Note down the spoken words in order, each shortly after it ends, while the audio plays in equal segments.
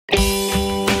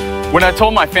When I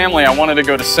told my family I wanted to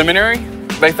go to seminary,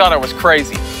 they thought I was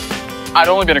crazy. I'd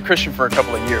only been a Christian for a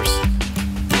couple of years.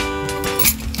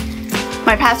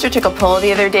 My pastor took a poll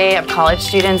the other day of college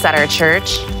students at our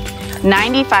church.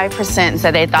 95%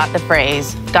 said they thought the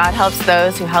phrase, "God helps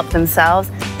those who help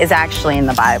themselves," is actually in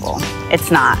the Bible.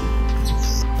 It's not.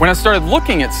 When I started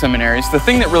looking at seminaries, the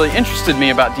thing that really interested me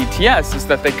about DTS is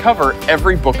that they cover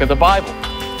every book of the Bible.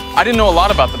 I didn't know a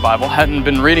lot about the Bible, hadn't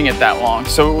been reading it that long,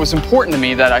 so it was important to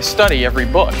me that I study every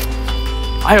book.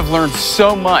 I have learned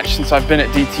so much since I've been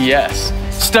at DTS.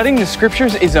 Studying the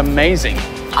scriptures is amazing.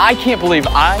 I can't believe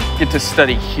I get to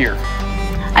study here.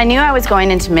 I knew I was going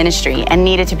into ministry and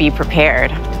needed to be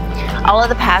prepared. All of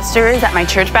the pastors at my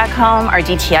church back home are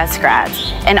DTS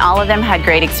grads, and all of them had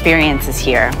great experiences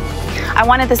here. I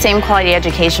wanted the same quality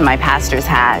education my pastors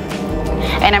had.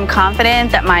 And I'm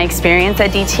confident that my experience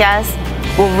at DTS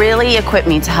will really equip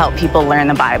me to help people learn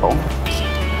the Bible.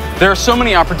 There are so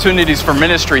many opportunities for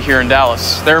ministry here in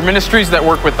Dallas. There are ministries that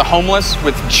work with the homeless,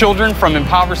 with children from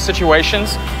impoverished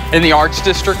situations, in the arts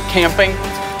district, camping.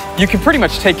 You can pretty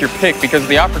much take your pick because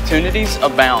the opportunities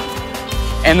abound.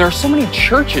 And there are so many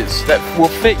churches that will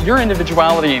fit your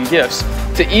individuality and gifts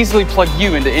to easily plug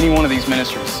you into any one of these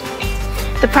ministries.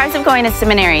 The price of going to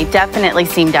seminary definitely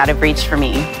seemed out of reach for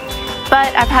me.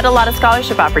 But I've had a lot of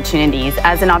scholarship opportunities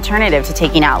as an alternative to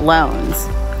taking out loans.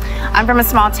 I'm from a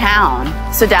small town,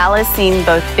 so Dallas seemed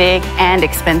both big and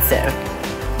expensive.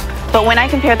 But when I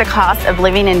compared the cost of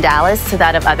living in Dallas to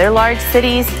that of other large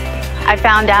cities, I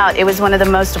found out it was one of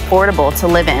the most affordable to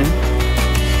live in.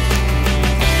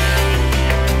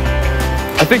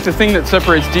 I think the thing that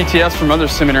separates DTS from other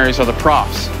seminaries are the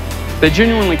profs. They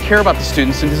genuinely care about the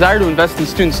students and desire to invest in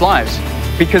students' lives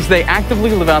because they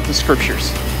actively live out the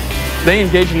scriptures. They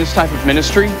engage in this type of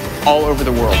ministry all over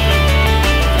the world.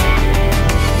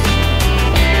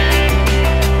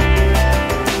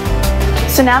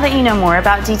 So now that you know more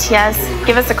about DTS,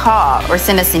 give us a call or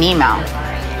send us an email.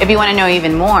 If you want to know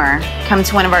even more, come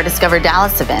to one of our Discover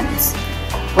Dallas events,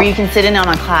 where you can sit in on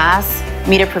a class,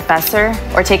 meet a professor,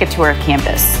 or take a tour of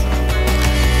campus.